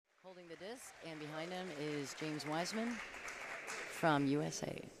the disc, and behind him is James Wiseman from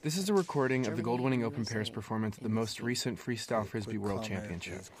USA. This is a recording of the gold-winning open pairs performance at the most recent Freestyle Frisbee World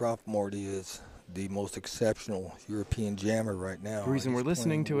Championship. Groff Morty is the most exceptional European jammer right now. The reason we're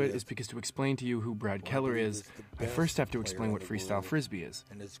listening to it is because to explain to you who Brad Keller is, I first have to explain what Freestyle Frisbee is.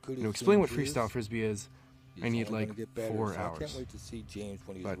 And to explain what Freestyle Frisbee is, I need like 4 hours.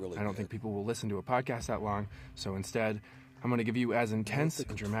 But I don't think people will listen to a podcast that long, so instead, I'm going to give you as intense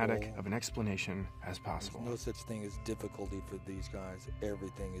and dramatic of an explanation as possible. There's no such thing as difficulty for these guys.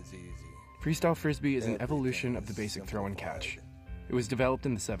 Everything is easy. Freestyle Frisbee is an evolution of the basic throw and catch. It was developed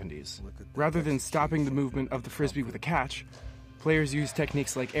in the 70s. Rather than stopping the movement of the Frisbee with a catch, players used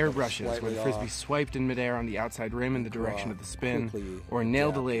techniques like airbrushes, where the Frisbee swiped in midair on the outside rim in the direction of the spin, or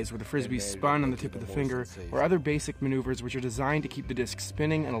nail delays, where the Frisbee spun on the tip of the finger, or other basic maneuvers which are designed to keep the disc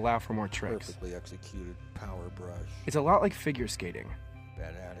spinning and allow for more tricks. Perfectly executed power brush. It's a lot like figure skating.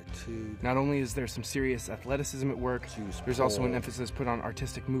 Bad attitude. Not only is there some serious athleticism at work, there's also an emphasis put on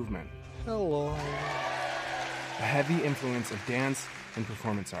artistic movement. Hello. A heavy influence of dance and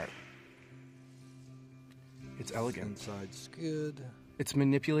performance art. It's elegant. Inside skid. It's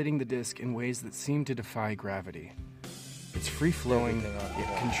manipulating the disc in ways that seem to defy gravity. It's free-flowing,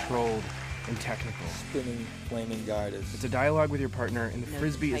 yet controlled and technical. Spinning, flaming guidance. It's a dialogue with your partner, and the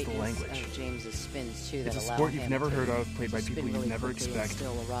Frisbee is the language. James's spins too, It's a sport you've never heard of, played by people you'd never expect,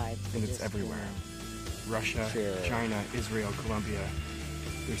 and it's everywhere. Russia, China, Israel, Colombia.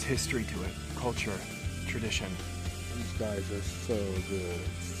 There's history to it, culture, tradition. These guys are so good.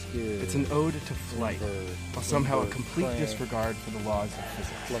 Skid, it's an ode to flight, while somehow a complete disregard for the laws of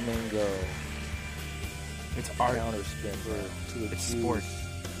physics. Flamingo. It's art. Counterspin. It's sport.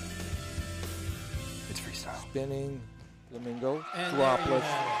 It's freestyle. Spinning. Flamingo. Dropless.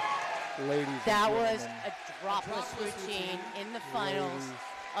 Ladies. That was a dropless routine in the finals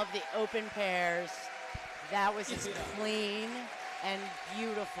of the open pairs. That was as clean and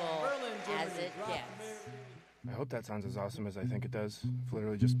beautiful as it gets. I hope that sounds as awesome as I think it does. I've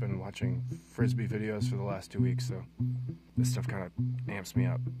literally just been watching Frisbee videos for the last 2 weeks, so this stuff kind of amps me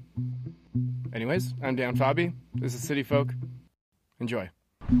up. Anyways, I'm Dan Fabi. This is City Folk. Enjoy.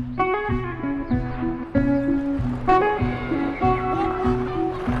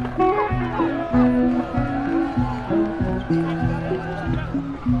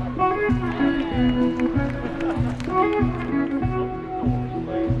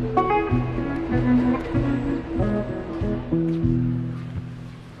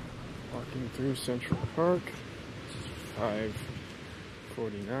 Through Central Park. It's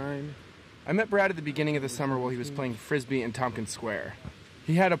 5:49. I met Brad at the beginning of the summer while he was playing Frisbee in Tompkins Square.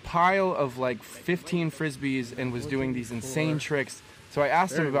 He had a pile of like 15 Frisbees and was doing these insane tricks, so I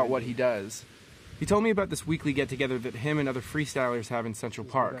asked him about what he does. He told me about this weekly get-together that him and other freestylers have in Central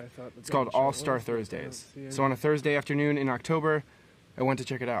Park. It's called All-Star Thursdays. So on a Thursday afternoon in October, I went to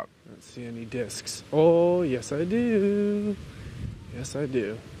check it out. I don't see any discs. Oh, yes I do. Yes I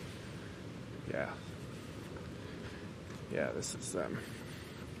do. Yeah, this is them.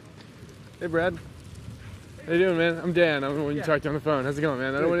 Hey, Brad. How you doing, man? I'm Dan. I'm the one you talked to on the phone. How's it going,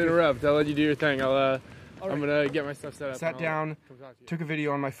 man? I don't want to interrupt. I'll let you do your thing. I'm going to get my stuff set up. Sat down, took a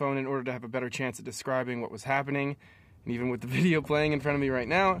video on my phone in order to have a better chance at describing what was happening. And even with the video playing in front of me right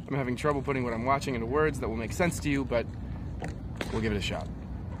now, I'm having trouble putting what I'm watching into words that will make sense to you, but we'll give it a shot.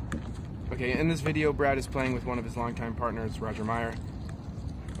 Okay, in this video, Brad is playing with one of his longtime partners, Roger Meyer.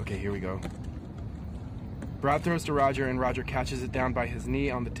 Okay, here we go. Brad throws to Roger, and Roger catches it down by his knee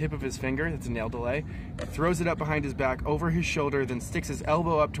on the tip of his finger. It's a nail delay. Throws it up behind his back, over his shoulder, then sticks his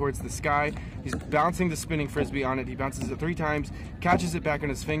elbow up towards the sky. He's bouncing the spinning Frisbee on it. He bounces it 3 times, catches it back on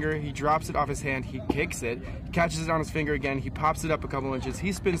his finger. He drops it off his hand. He kicks it, catches it on his finger again. He pops it up a couple inches.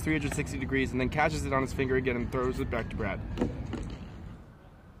 He spins 360 degrees and then catches it on his finger again and throws it back to Brad.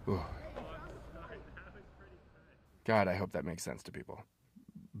 Ooh. God, I hope that makes sense to people.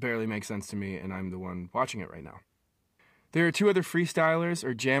 Barely makes sense to me, and I'm the one watching it right now. There are 2 other freestylers,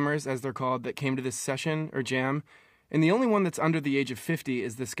 or jammers as they're called, that came to this session, or jam, and the only one that's under the age of 50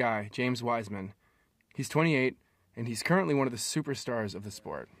 is this guy, James Wiseman. He's 28, and he's currently one of the superstars of the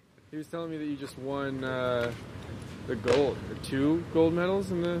sport. He was telling me that you just won the gold, or 2 gold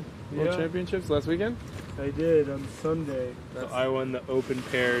medals in the World Championships last weekend? I did, on Sunday. So I won the open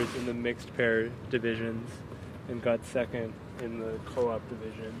pairs and the mixed pair divisions, and got second in the co-op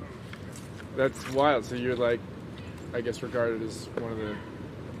division. That's wild. So you're like, I guess, regarded as one of the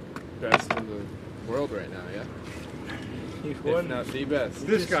best in the world right now, yeah? If not the best.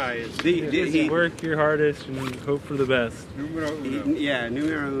 This guy is. He work your hardest and hope for the best. Numero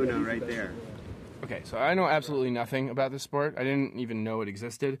uno right there. Okay, so I know absolutely nothing about this sport. I didn't even know it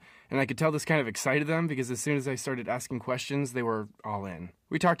existed, and I could tell this kind of excited them because as soon as I started asking questions, they were all in.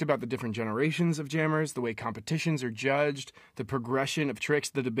 We talked about the different generations of jammers, the way competitions are judged, the progression of tricks,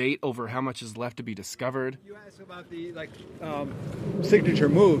 the debate over how much is left to be discovered. You asked about the signature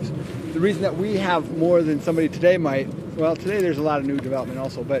moves. The reason that we have more than somebody today might, well, today there's a lot of new development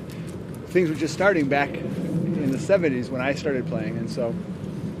also, but things were just starting back in the 70s when I started playing, and so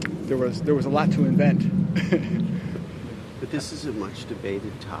there was a lot to invent. But this is a much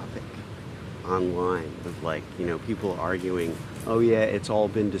debated topic online with people arguing, oh yeah, it's all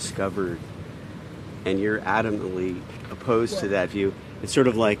been discovered, and you're adamantly opposed to that view. It's sort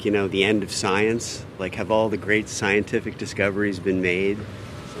of like, the end of science, like have all the great scientific discoveries been made?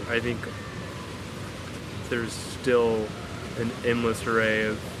 I think there's still an endless array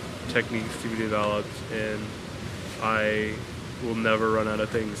of techniques to be developed, and I will never run out of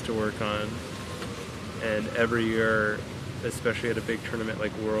things to work on. And every year, especially at a big tournament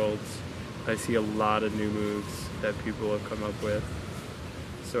like Worlds, I see a lot of new moves that people have come up with.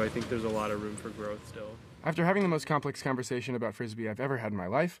 So I think there's a lot of room for growth still. After having the most complex conversation about Frisbee I've ever had in my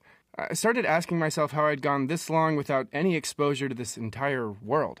life, I started asking myself how I'd gone this long without any exposure to this entire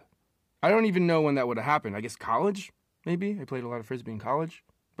world. I don't even know when that would have happened. I guess college, maybe? I played a lot of Frisbee in college.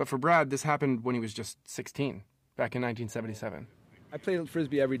 But for Brad, this happened when he was just 16. Back in 1977. I played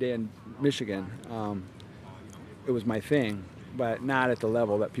Frisbee every day in Michigan. It was my thing, but not at the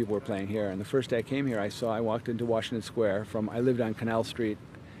level that people were playing here. And the first day I came here, I walked into Washington Square I lived on Canal Street.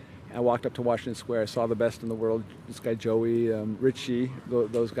 I walked up to Washington Square, saw the best in the world, this guy Joey, Richie,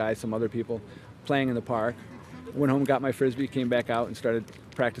 those guys, some other people, playing in the park. Went home, got my Frisbee, came back out and started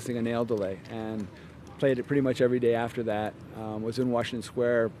practicing a nail delay. And played it pretty much every day after that. Was in Washington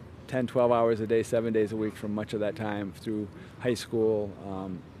Square 10, 12 hours a day, 7 days a week for much of that time through high school.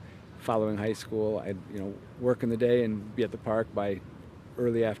 Following high school, I'd work in the day and be at the park by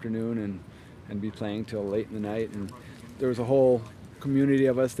early afternoon and be playing till late in the night. And there was a whole community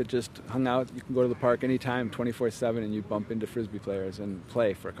of us that just hung out. You can go to the park anytime, 24/7, and you bump into Frisbee players and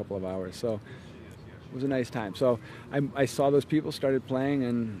play for a couple of hours. So it was a nice time. So I saw those people, started playing,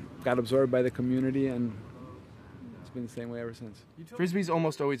 and got absorbed by the community, and been the same way ever since. Frisbee's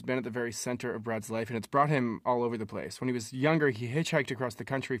almost always been at the very center of Brad's life, and it's brought him all over the place. When he was younger, he hitchhiked across the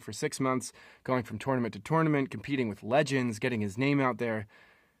country for 6 months, going from tournament to tournament, competing with legends, getting his name out there.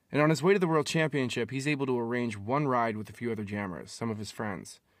 And on his way to the World Championship, he's able to arrange one ride with a few other jammers, some of his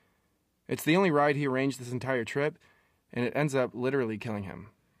friends. It's the only ride he arranged this entire trip, and it ends up literally killing him.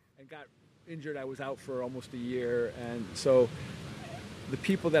 I got injured. I was out for almost a year, and so the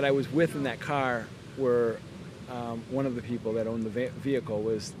people that I was with in that car were one of the people that owned the vehicle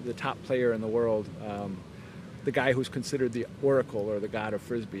was the top player in the world, the guy who's considered the oracle or the god of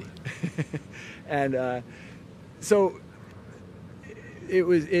Frisbee. And so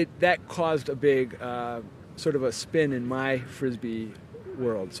that caused a big sort of a spin in my Frisbee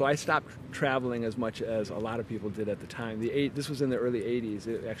world. So I stopped traveling as much as a lot of people did at the time. This was in the early 80s.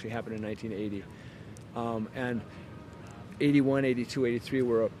 It actually happened in 1980. And 81, 82, 83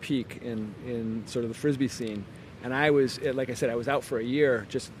 were a peak in sort of the Frisbee scene. And I was, like I said, I was out for a year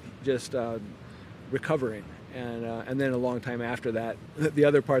just recovering. And then a long time after that, the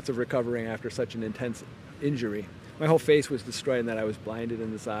other parts of recovering after such an intense injury. My whole face was destroyed and that I was blinded in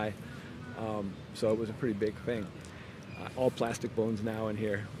this eye. So it was a pretty big thing. All plastic bones now in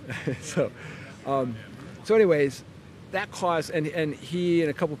here. So anyways, that caused, and he and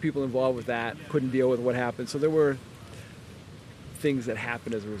a couple people involved with that couldn't deal with what happened. So there were things that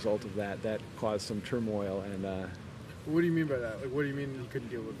happened as a result of that caused some turmoil. And what do you mean by that? Like, what do you mean you couldn't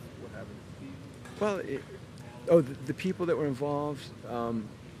deal with what happened? Well, the people that were involved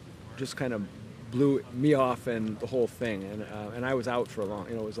just kind of blew me off and the whole thing. And I was out for a long,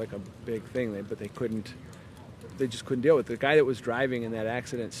 it was like a big thing, but they just couldn't deal with it. The guy that was driving in that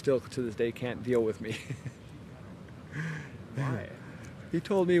accident still to this day can't deal with me. Why? He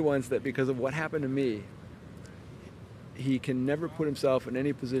told me once that because of what happened to me, he can never put himself in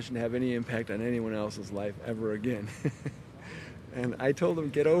any position to have any impact on anyone else's life ever again. And I told him,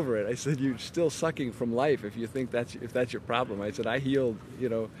 get over it. I said, you're still sucking from life if you think if that's your problem. I said, I healed,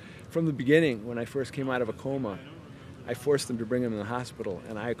 from the beginning when I first came out of a coma. I forced them to bring him in the hospital,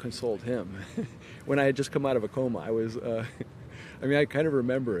 and I consoled him. When I had just come out of a coma, I was, I kind of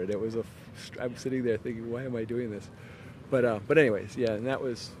remember it. I'm sitting there thinking, why am I doing this? But anyways, yeah, and that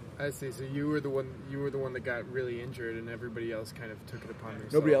was. I see. So you were the one that got really injured, and everybody else kind of took it upon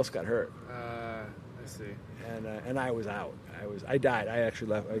themselves. Nobody else got hurt. I see. And I was out. I died. I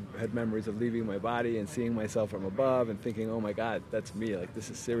actually left. I had memories of leaving my body and seeing myself from above and thinking, oh my God, that's me. Like, this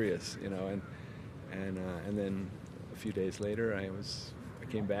is serious, And then a few days later, I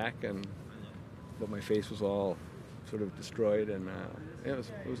came back, but my face was all sort of destroyed, and it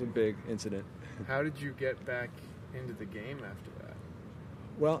was a big incident. How did you get back into the game after that?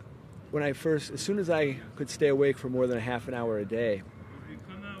 Well, as soon as I could stay awake for more than a half an hour a day,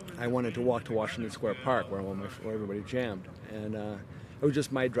 I wanted to walk to Washington Square Park, where everybody jammed, and it was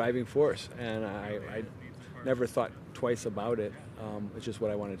just my driving force, and I never thought twice about it. It's just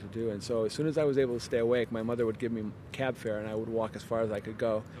what I wanted to do. And so as soon as I was able to stay awake, my mother would give me cab fare, and I would walk as far as I could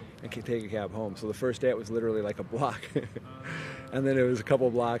go and take a cab home. So the first day it was literally like a block. And then it was a couple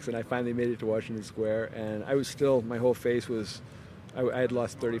of blocks, and I finally made it to Washington Square. And I was still, my whole face was, I had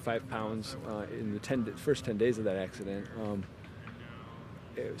lost 35 pounds in the first 10 days of that accident.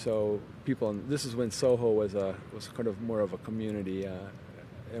 So this is when Soho was kind of more of a community,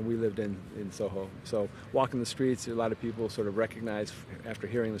 and we lived in Soho. So walking the streets, a lot of people sort of recognized after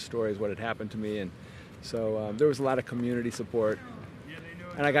hearing the stories what had happened to me, and so there was a lot of community support.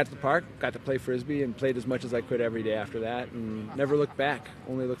 And I got to the park, got to play Frisbee, and played as much as I could every day after that, and never looked back,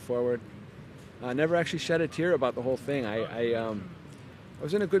 only looked forward. Never actually shed a tear about the whole thing. I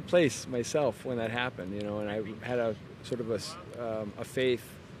was in a good place myself when that happened, and I had a sort of a faith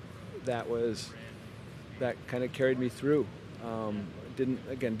that kind of carried me through.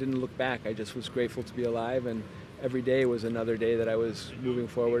 Didn't look back. I just was grateful to be alive, and every day was another day that I was moving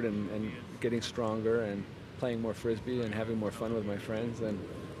forward and getting stronger and playing more Frisbee and having more fun with my friends, and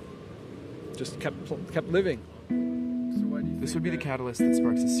just kept living. This would be the catalyst that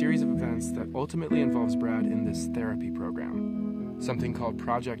sparks a series of events that ultimately involves Brad in this therapy program, something called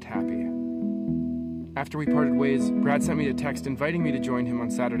Project Happy. After we parted ways, Brad sent me a text inviting me to join him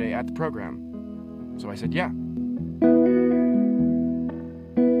on Saturday at the program. So I said yeah.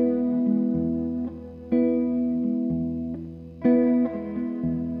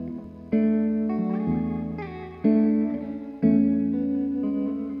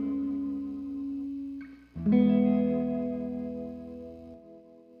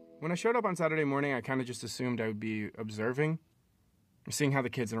 When I showed up on Saturday morning, I kind of just assumed I would be observing, seeing how the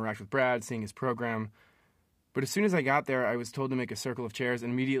kids interact with Brad, seeing his program. But as soon as I got there, I was told to make a circle of chairs,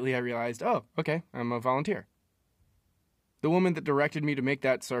 and immediately I realized, oh, okay, I'm a volunteer. The woman that directed me to make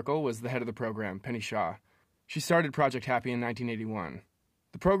that circle was the head of the program, Penny Shaw. She started Project Happy in 1981.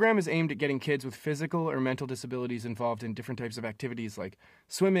 The program is aimed at getting kids with physical or mental disabilities involved in different types of activities like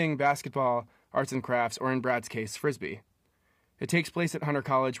swimming, basketball, arts and crafts, or in Brad's case, Frisbee. It takes place at Hunter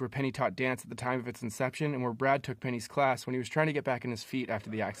College, where Penny taught dance at the time of its inception, and where Brad took Penny's class when he was trying to get back on his feet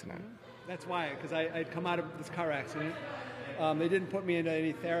after the accident. That's why, because I'd come out of this car accident. They didn't put me into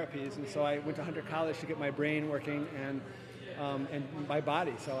any therapies, and so I went to Hunter College to get my brain working and my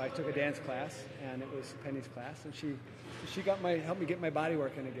body. So I took a dance class, and it was Penny's class, and she helped me get my body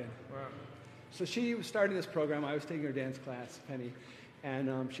working again. Wow. So she was starting this program. I was taking her dance class, Penny,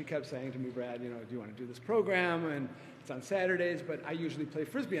 and she kept saying to me, Brad, do you want to do this program? And it's on Saturdays, but I usually play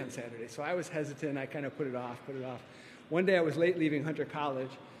Frisbee on Saturdays. So I was hesitant. I kind of put it off. One day I was late leaving Hunter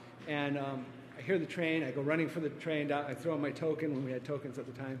College, and I hear the train. I go running for the train. I throw in my token when we had tokens at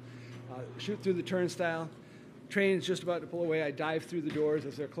the time. Shoot through the turnstile. Train's just about to pull away. I dive through the doors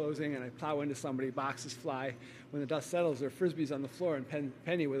as they're closing, and I plow into somebody. Boxes fly. When the dust settles, there are Frisbees on the floor, and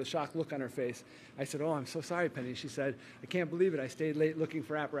Penny, with a shocked look on her face, I said, oh, I'm so sorry, Penny. She said, I can't believe it. I stayed late looking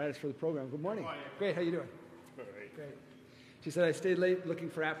for apparatus for the program. Good morning. Great. How you doing? Great. She said, I stayed late looking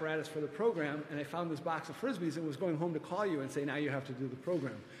for apparatus for the program, and I found this box of Frisbees and was going home to call you and say, now you have to do the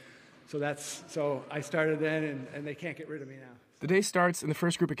program. So I started then, and they can't get rid of me now. The day starts, and the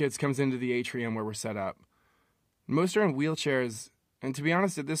first group of kids comes into the atrium where we're set up. Most are in wheelchairs, and to be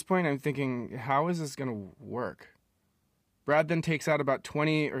honest, at this point, I'm thinking, how is this going to work? Brad then takes out about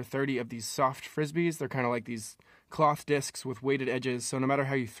 20 or 30 of these soft Frisbees. They're kind of like these cloth discs with weighted edges, so no matter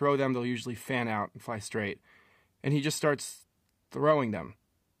how you throw them, they'll usually fan out and fly straight. And he just starts throwing them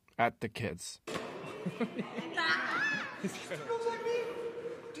at the kids. Do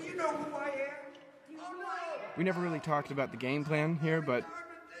you know who I am? Oh, no. We never really talked about the game plan here, but,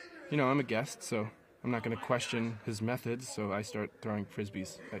 I'm a guest, so I'm not going to question his methods, so I start throwing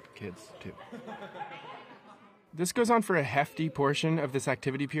Frisbees at kids, too. This goes on for a hefty portion of this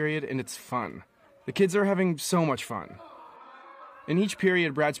activity period, and it's fun. The kids are having so much fun. In each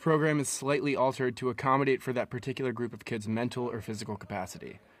period, Brad's program is slightly altered to accommodate for that particular group of kids' mental or physical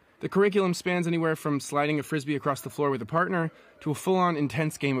capacity. The curriculum spans anywhere from sliding a Frisbee across the floor with a partner to a full-on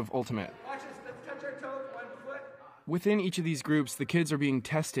intense game of Ultimate. Watch this, let's touch our toes, 1 foot. Within each of these groups, the kids are being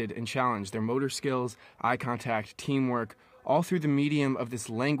tested and challenged, their motor skills, eye contact, teamwork, all through the medium of this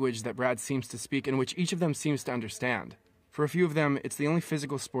language that Brad seems to speak and which each of them seems to understand. For a few of them, it's the only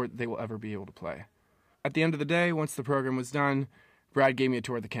physical sport they will ever be able to play. At the end of the day, once the program was done, Brad gave me a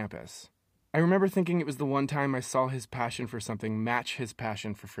tour of the campus. I remember thinking it was the one time I saw his passion for something match his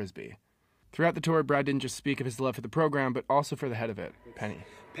passion for Frisbee. Throughout the tour, Brad didn't just speak of his love for the program, but also for the head of it, Penny.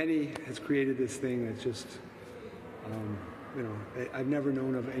 Penny has created this thing that's just, I've never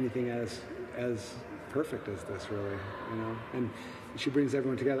known of anything as perfect as this, really, And she brings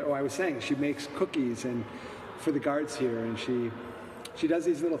everyone together. Oh, I was saying, she makes cookies and for the guards here, and she does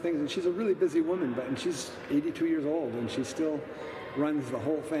these little things, and she's a really busy woman, and she's 82 years old, and she still runs the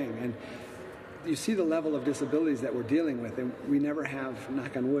whole thing. And you see the level of disabilities that we're dealing with, and we never have,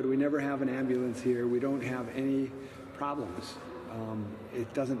 knock on wood, we never have an ambulance here. We don't have any problems.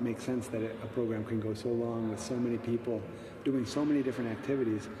 It doesn't make sense that a program can go so long with so many people doing so many different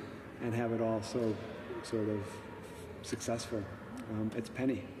activities and have it all so sort of successful. It's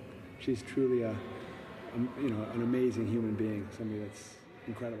Penny. She's truly an amazing human being, somebody that's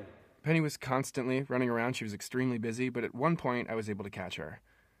incredible. Penny was constantly running around. She was extremely busy, but at one point I was able to catch her.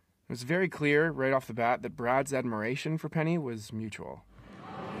 It was very clear right off the bat that Brad's admiration for Penny was mutual.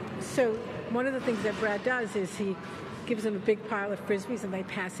 So one of the things that Brad does is he gives them a big pile of Frisbees and they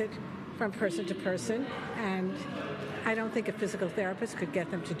pass it from person to person. And I don't think a physical therapist could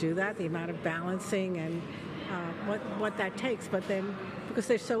get them to do that, the amount of balancing and what that takes. But then, because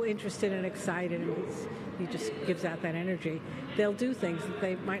they're so interested and excited, and he just gives out that energy, they'll do things that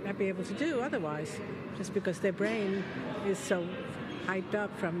they might not be able to do otherwise, just because their brain is so hyped up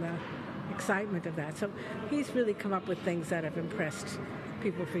from the excitement of that. So he's really come up with things that have impressed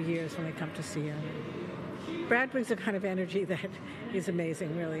people for years when they come to see him. Brad brings a kind of energy that is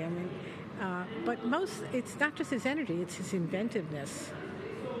amazing, really. I mean, but it's not just his energy, it's his inventiveness.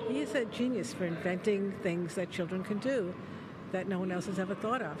 He is a genius for inventing things that children can do that no one else has ever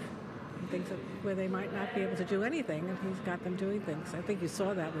thought of. Things where they might not be able to do anything, and he's got them doing things. I think you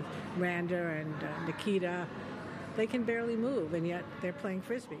saw that with Randa and Nikita. They can barely move, and yet they're playing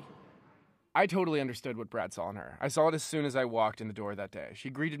Frisbee. I totally understood what Brad saw in her. I saw it as soon as I walked in the door that day. She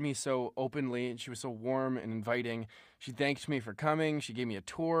greeted me so openly, and she was so warm and inviting. She thanked me for coming. She gave me a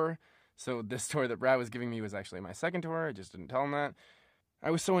tour. So this tour that Brad was giving me was actually my second tour. I just didn't tell him that. I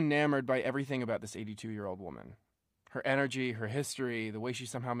was so enamored by everything about this 82-year-old woman. Her energy, her history, the way she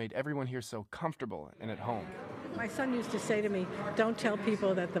somehow made everyone here so comfortable and at home. My son used to say to me, don't tell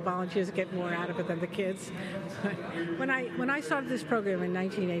people that the volunteers get more out of it than the kids. When I started this program in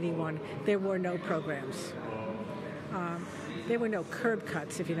 1981, there were no programs. There were no curb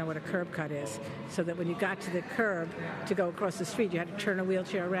cuts, if you know what a curb cut is, so that when you got to the curb to go across the street, you had to turn a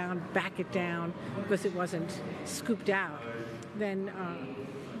wheelchair around, back it down, because it wasn't scooped out. Then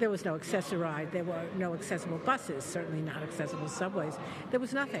there was no accessoride. There were no accessible buses, certainly not accessible subways. There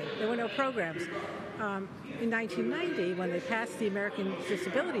was nothing. There were no programs. In 1990, when they passed the American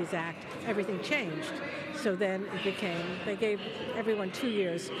Disabilities Act, everything changed. So then they gave everyone 2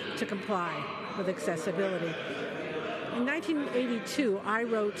 years to comply with accessibility. In 1982, I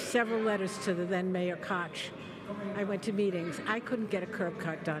wrote several letters to the then Mayor Koch. I went to meetings. I couldn't get a curb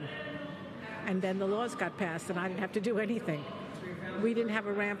cut done. And then the laws got passed, and I didn't have to do anything. We didn't have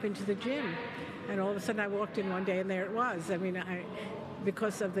a ramp into the gym. And all of a sudden I walked in one day and there it was. I mean,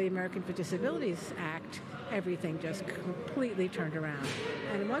 because of the American with Disabilities Act, everything just completely turned around.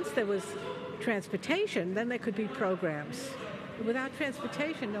 And once there was transportation, then there could be programs. Without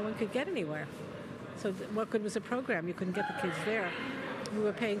transportation, no one could get anywhere. So what good was a program? You couldn't get the kids there. We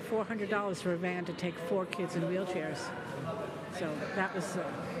were paying $400 for a van to take 4 kids in wheelchairs. So that was...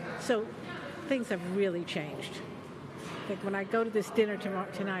 so things have really changed. Like when I go to this dinner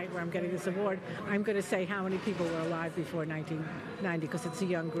tonight where I'm getting this award, I'm going to say how many people were alive before 1990 because it's a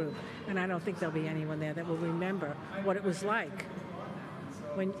young group. And I don't think there'll be anyone there that will remember what it was like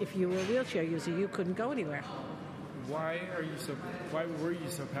when, if you were a wheelchair user, you couldn't go anywhere. Why were you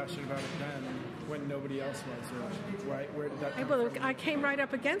so passionate about it then when nobody else was? Or where did that come from? Well, I came right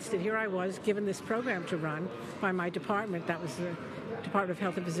up against it. Here I was given this program to run by my department. That was the Department of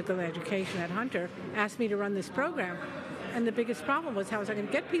Health and Physical Education at Hunter, asked me to run this program. And the biggest problem was how was I going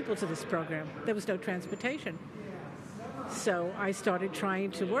to get people to this program? There was no transportation. So I started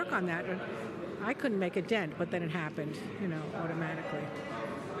trying to work on that. I couldn't make a dent, but then it happened, automatically.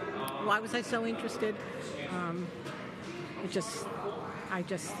 Why was I so interested? I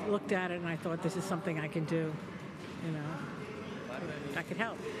just looked at it and I thought, this is something I can do, I could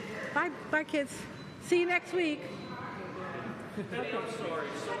help. Bye, kids. See you next week. I'm sorry.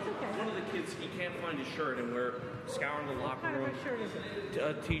 One of the kids, he can't find his shirt, and we're scouring the locker room. What shirt is it?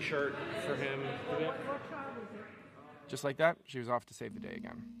 A T-shirt for him. Just like that, she was off to save the day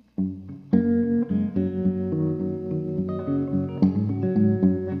again.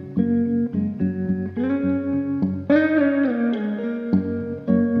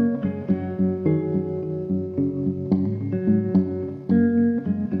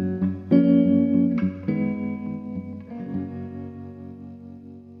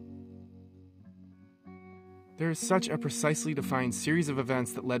 there's such a precisely defined series of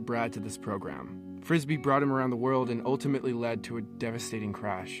events that led Brad to this program. Frisbee brought him around the world and ultimately led to a devastating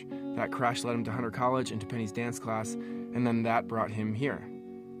crash. That crash led him to Hunter College and to Penny's dance class, and then that brought him here.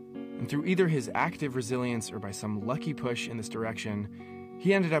 And through either his active resilience or by some lucky push in this direction,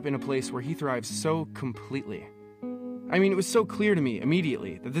 he ended up in a place where he thrives so completely. I mean, it was so clear to me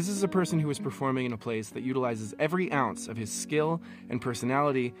immediately that this is a person who is performing in a place that utilizes every ounce of his skill and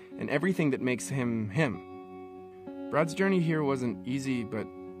personality and everything that makes him him. Brad's journey here wasn't easy, but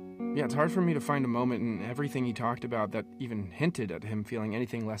yeah, it's hard for me to find a moment in everything he talked about that even hinted at him feeling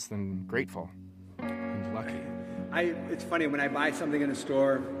anything less than grateful and lucky. It's funny, when I buy something in a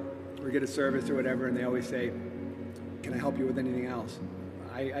store or get a service or whatever, and they always say, "Can I help you with anything else?"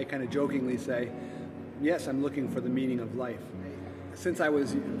 I kind of jokingly say, yes, I'm looking for the meaning of life. Since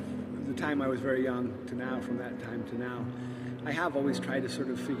the time I was very young to now, from that time to now, I have always tried to sort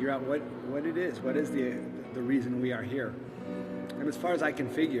of figure out what it is. What is the reason we are here? And as far as I can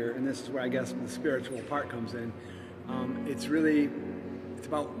figure, and this is where I guess the spiritual part comes in, it's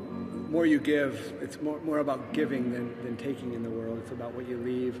about more you give. It's more about giving than taking in the world. It's about what you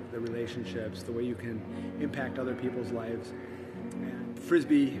leave, the relationships, the way you can impact other people's lives. And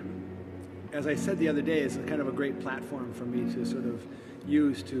Frisbee, as I said the other day, is kind of a great platform for me to sort of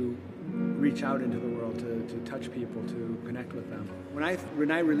use to reach out into the world, to touch people, to connect with them.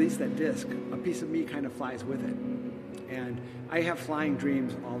 When I release that disc, a piece of me kind of flies with it. And I have flying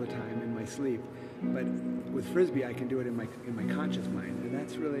dreams all the time in my sleep, but with Frisbee I can do it in my conscious mind, and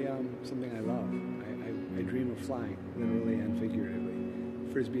that's really something I love. I dream of flying, literally and figuratively.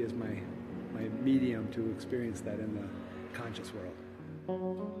 Frisbee is my medium to experience that in the conscious world.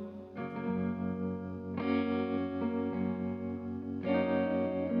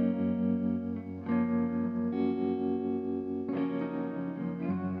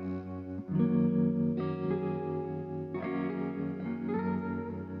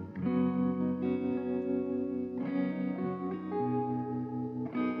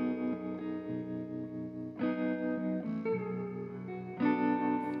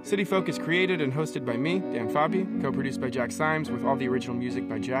 City Folk is created and hosted by me, Dan Fabi, co-produced by Jack Symes, with all the original music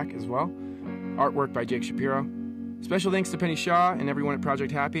by Jack as well. Artwork by Jake Shapiro. Special thanks to Penny Shaw and everyone at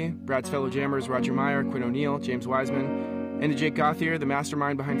Project Happy, Brad's fellow jammers Roger Meyer, Quinn O'Neill, James Wiseman, and to Jake Gauthier, the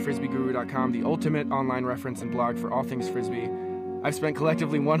mastermind behind FrisbeeGuru.com, the ultimate online reference and blog for all things Frisbee. I've spent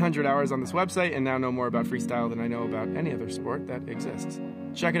collectively 100 hours on this website and now know more about freestyle than I know about any other sport that exists.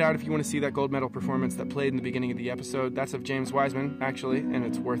 Check it out if you want to see that gold medal performance that played in the beginning of the episode. That's of James Wiseman, actually, and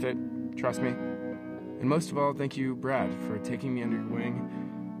it's worth it. Trust me. And most of all, thank you, Brad, for taking me under your wing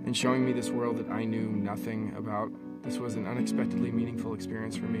and showing me this world that I knew nothing about. This was an unexpectedly meaningful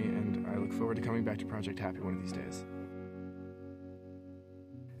experience for me, and I look forward to coming back to Project Happy one of these days.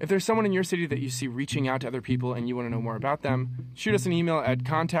 If there's someone in your city that you see reaching out to other people and you want to know more about them, shoot us an email at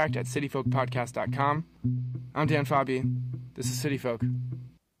contact@cityfolkpodcast.com. I'm Dan Fabi. This is City Folk.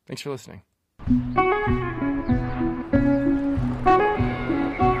 Thanks for listening.